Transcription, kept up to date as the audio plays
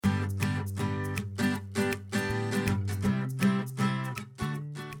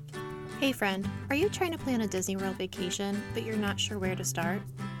Hey friend, are you trying to plan a Disney World vacation, but you're not sure where to start?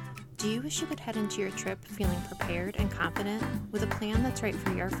 Do you wish you could head into your trip feeling prepared and confident with a plan that's right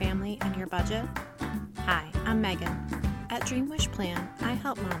for your family and your budget? Hi, I'm Megan. At Dream Wish Plan, I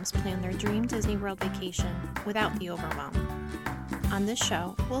help moms plan their dream Disney World vacation without the overwhelm. On this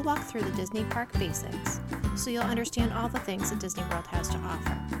show, we'll walk through the Disney park basics so you'll understand all the things that Disney World has to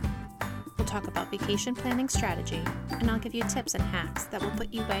offer. We'll talk about vacation planning strategy, and I'll give you tips and hacks that will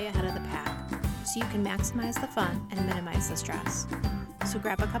put you way ahead of the pack so you can maximize the fun and minimize the stress. So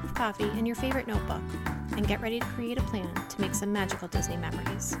grab a cup of coffee and your favorite notebook and get ready to create a plan to make some magical Disney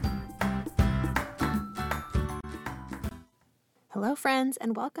memories. Hello friends,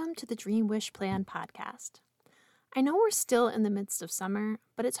 and welcome to the Dream Wish Plan podcast. I know we're still in the midst of summer,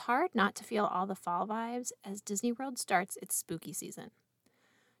 but it's hard not to feel all the fall vibes as Disney World starts its spooky season.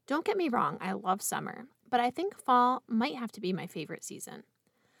 Don't get me wrong, I love summer, but I think fall might have to be my favorite season.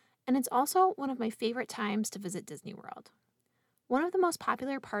 And it's also one of my favorite times to visit Disney World. One of the most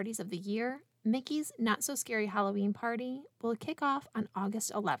popular parties of the year, Mickey's Not So Scary Halloween Party, will kick off on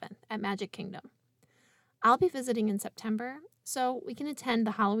August 11th at Magic Kingdom. I'll be visiting in September, so we can attend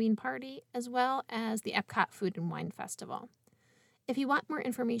the Halloween party as well as the Epcot Food and Wine Festival. If you want more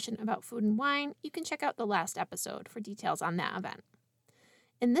information about food and wine, you can check out the last episode for details on that event.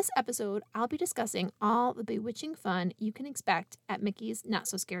 In this episode, I'll be discussing all the bewitching fun you can expect at Mickey's Not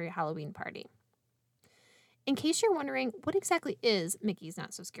So Scary Halloween Party. In case you're wondering, what exactly is Mickey's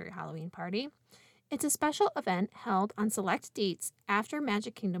Not So Scary Halloween Party? It's a special event held on select dates after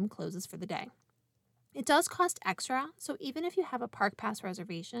Magic Kingdom closes for the day. It does cost extra, so even if you have a Park Pass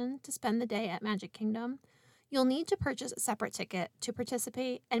reservation to spend the day at Magic Kingdom, you'll need to purchase a separate ticket to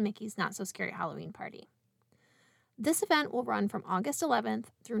participate in Mickey's Not So Scary Halloween Party. This event will run from August 11th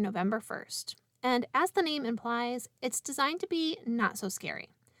through November 1st, and as the name implies, it's designed to be not so scary,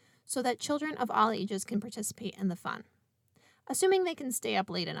 so that children of all ages can participate in the fun. Assuming they can stay up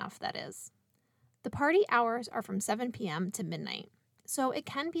late enough, that is. The party hours are from 7 p.m. to midnight, so it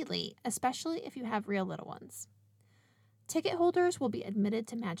can be late, especially if you have real little ones. Ticket holders will be admitted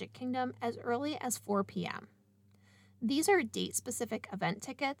to Magic Kingdom as early as 4 p.m. These are date-specific event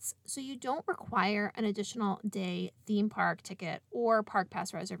tickets, so you don't require an additional day theme park ticket or Park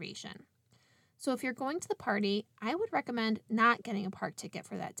Pass reservation. So if you're going to the party, I would recommend not getting a park ticket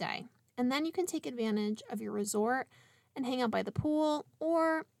for that day, and then you can take advantage of your resort and hang out by the pool,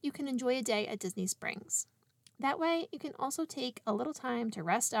 or you can enjoy a day at Disney Springs. That way, you can also take a little time to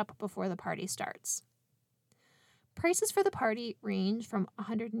rest up before the party starts. Prices for the party range from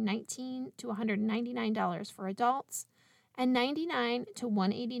 $119 to $199 for adults and $99 to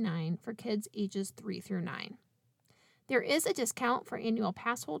 $189 for kids ages 3 through 9. There is a discount for annual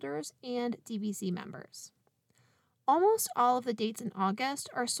pass holders and DVC members. Almost all of the dates in August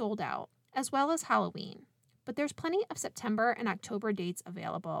are sold out, as well as Halloween, but there's plenty of September and October dates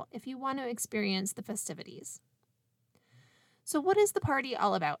available if you want to experience the festivities. So what is the party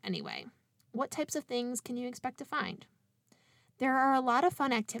all about anyway? What types of things can you expect to find? There are a lot of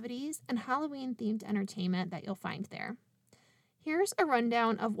fun activities and Halloween-themed entertainment that you'll find there. Here's a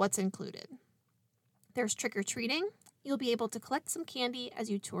rundown of what's included. There's trick-or-treating. You'll be able to collect some candy as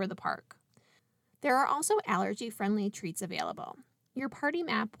you tour the park. There are also allergy-friendly treats available. Your party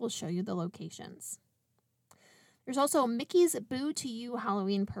map will show you the locations. There's also Mickey's Boo to You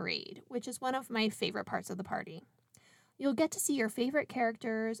Halloween Parade, which is one of my favorite parts of the party. You'll get to see your favorite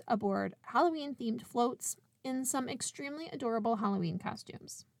characters aboard Halloween-themed floats in some extremely adorable Halloween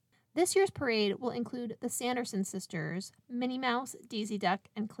costumes. This year's parade will include the Sanderson sisters, Minnie Mouse, Daisy Duck,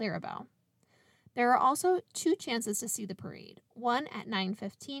 and Clarabelle. There are also 2 chances to see the parade, one at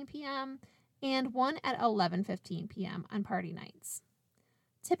 9:15 p.m. and one at 11:15 p.m. on party nights.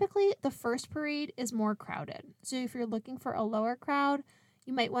 Typically, the first parade is more crowded, so if you're looking for a lower crowd,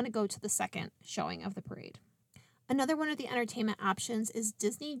 you might want to go to the second showing of the parade. Another one of the entertainment options is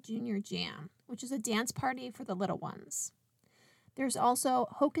Disney Junior Jam, which is a dance party for the little ones. There's also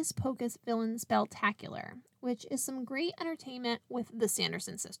Hocus Pocus Villain Spelltacular, which is some great entertainment with the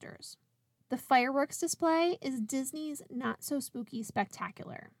Sanderson sisters. The fireworks display is Disney's Not So Spooky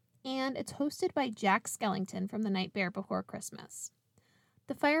Spectacular, and it's hosted by Jack Skellington from The Nightmare Before Christmas.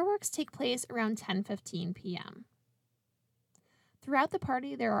 The fireworks take place around 10:15 p.m. Throughout the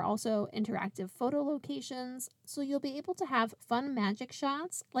party, there are also interactive photo locations, so you'll be able to have fun magic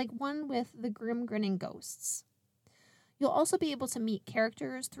shots like one with the Grim Grinning Ghosts. You'll also be able to meet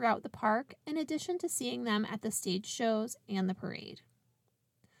characters throughout the park, in addition to seeing them at the stage shows and the parade.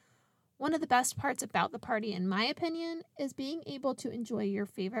 One of the best parts about the party, in my opinion, is being able to enjoy your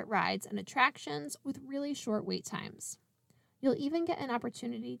favorite rides and attractions with really short wait times. You'll even get an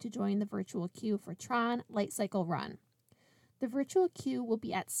opportunity to join the virtual queue for Tron Light Cycle Run. The virtual queue will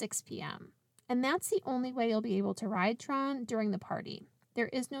be at 6 p.m., and that's the only way you'll be able to ride Tron during the party. There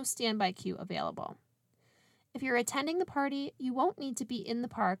is no standby queue available. If you're attending the party, you won't need to be in the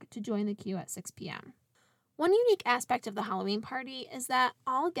park to join the queue at 6 p.m. One unique aspect of the Halloween party is that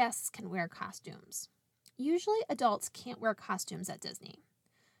all guests can wear costumes. Usually, adults can't wear costumes at Disney.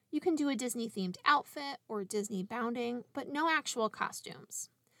 You can do a Disney-themed outfit or Disney bounding, but no actual costumes.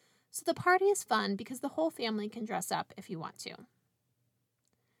 So the party is fun because the whole family can dress up if you want to.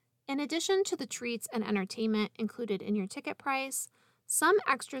 In addition to the treats and entertainment included in your ticket price, some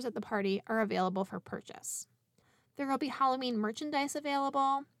extras at the party are available for purchase. There will be Halloween merchandise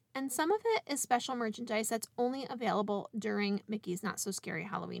available, and some of it is special merchandise that's only available during Mickey's Not So Scary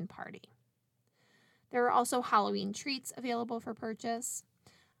Halloween Party. There are also Halloween treats available for purchase.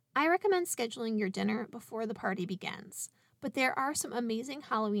 I recommend scheduling your dinner before the party begins, but there are some amazing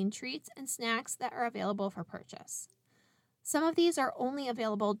Halloween treats and snacks that are available for purchase. Some of these are only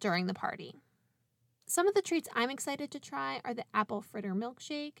available during the party. Some of the treats I'm excited to try are the apple fritter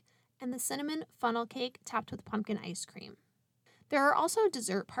milkshake and the cinnamon funnel cake topped with pumpkin ice cream. There are also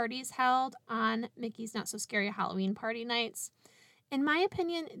dessert parties held on Mickey's Not So Scary Halloween Party nights. In my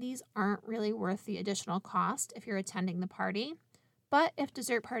opinion, these aren't really worth the additional cost if you're attending the party, but if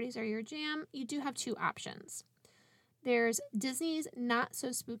dessert parties are your jam, you do have two options. There's Disney's Not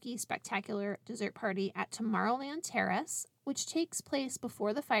So Spooky Spectacular Dessert Party at Tomorrowland Terrace, which takes place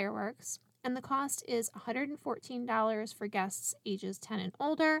before the fireworks, and the cost is $114 for guests ages 10 and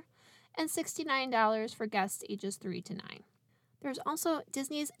older, and $69 for guests ages 3 to 9. There's also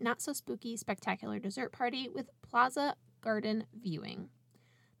Disney's Not So Spooky Spectacular Dessert Party with Plaza Garden Viewing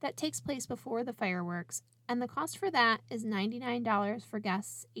that takes place before the fireworks, and the cost for that is $99 for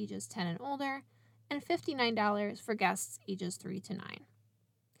guests ages 10 and older, and $59 for guests ages 3 to 9.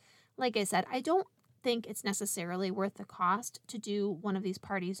 Like I said, I don't think it's necessarily worth the cost to do one of these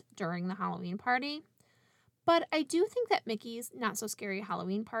parties during the Halloween party, but I do think that Mickey's Not So Scary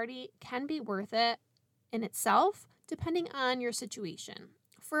Halloween Party can be worth it in itself, depending on your situation,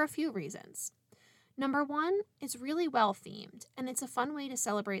 for a few reasons. Number one, it's really well themed, and it's a fun way to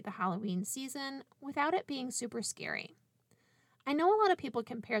celebrate the Halloween season without it being super scary. I know a lot of people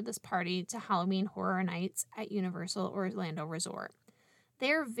compare this party to Halloween Horror Nights at Universal Orlando Resort.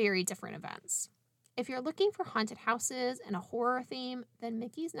 They are very different events. If you're looking for haunted houses and a horror theme, then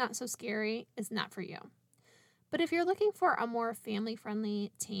Mickey's Not So Scary is not for you. But if you're looking for a more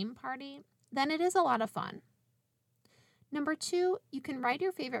family-friendly, tame party, then it is a lot of fun. Number two, you can ride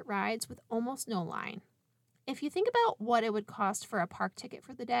your favorite rides with almost no line. If you think about what it would cost for a park ticket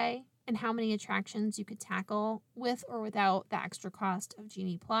for the day and how many attractions you could tackle with or without the extra cost of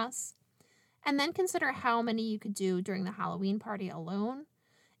Genie Plus, and then consider how many you could do during the Halloween party alone,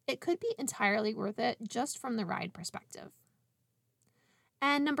 it could be entirely worth it just from the ride perspective.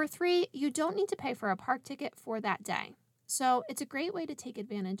 And number three, you don't need to pay for a park ticket for that day. So it's a great way to take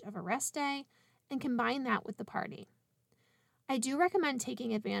advantage of a rest day and combine that with the party. I do recommend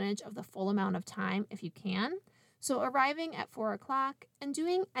taking advantage of the full amount of time if you can, so arriving at 4 o'clock and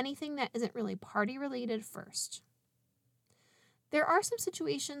doing anything that isn't really party related first. There are some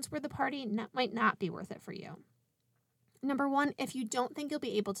situations where the party might not be worth it for you. Number one, if you don't think you'll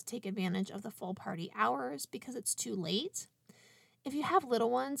be able to take advantage of the full party hours because it's too late. If you have little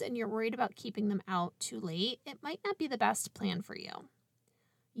ones and you're worried about keeping them out too late, it might not be the best plan for you.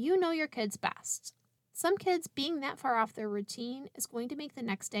 You know your kids best. Some kids being that far off their routine is going to make the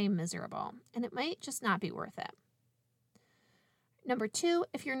next day miserable, and it might just not be worth it. Number two,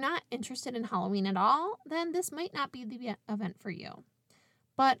 if you're not interested in Halloween at all, then this might not be the event for you.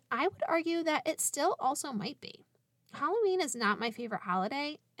 But I would argue that it still also might be. Halloween is not my favorite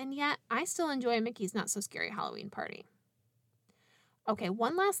holiday, and yet I still enjoy Mickey's Not So Scary Halloween Party. Okay,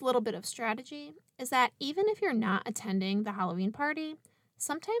 one last little bit of strategy is that even if you're not attending the Halloween party,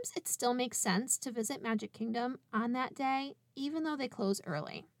 sometimes it still makes sense to visit Magic Kingdom on that day, even though they close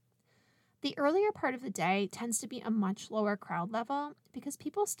early. The earlier part of the day tends to be a much lower crowd level because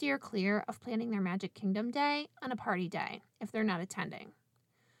people steer clear of planning their Magic Kingdom day on a party day if they're not attending.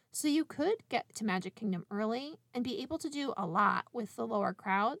 So you could get to Magic Kingdom early and be able to do a lot with the lower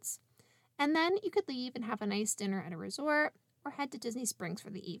crowds, and then you could leave and have a nice dinner at a resort or head to Disney Springs for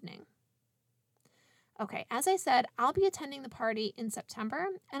the evening. Okay, as I said, I'll be attending the party in September,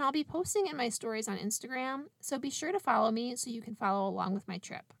 and I'll be posting in my stories on Instagram, so be sure to follow me so you can follow along with my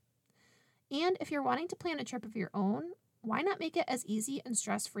trip. And if you're wanting to plan a trip of your own, why not make it as easy and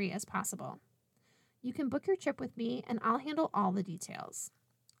stress-free as possible? You can book your trip with me, and I'll handle all the details.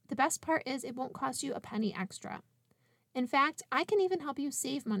 The best part is it won't cost you a penny extra. In fact, I can even help you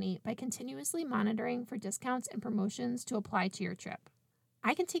save money by continuously monitoring for discounts and promotions to apply to your trip.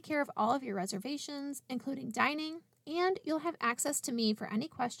 I can take care of all of your reservations, including dining, and you'll have access to me for any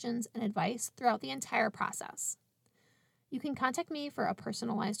questions and advice throughout the entire process. You can contact me for a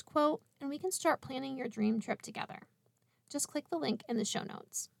personalized quote, and we can start planning your dream trip together. Just click the link in the show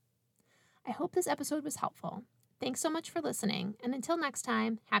notes. I hope this episode was helpful. Thanks so much for listening, and until next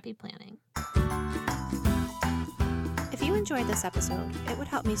time, happy planning. If you enjoyed this episode, it would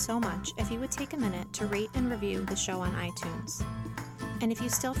help me so much if you would take a minute to rate and review the show on iTunes. And if you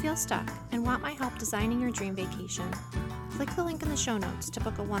still feel stuck and want my help designing your dream vacation, click the link in the show notes to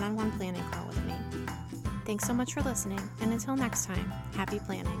book a one-on-one planning call with me. Thanks so much for listening, and until next time, happy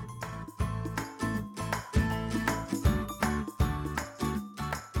planning.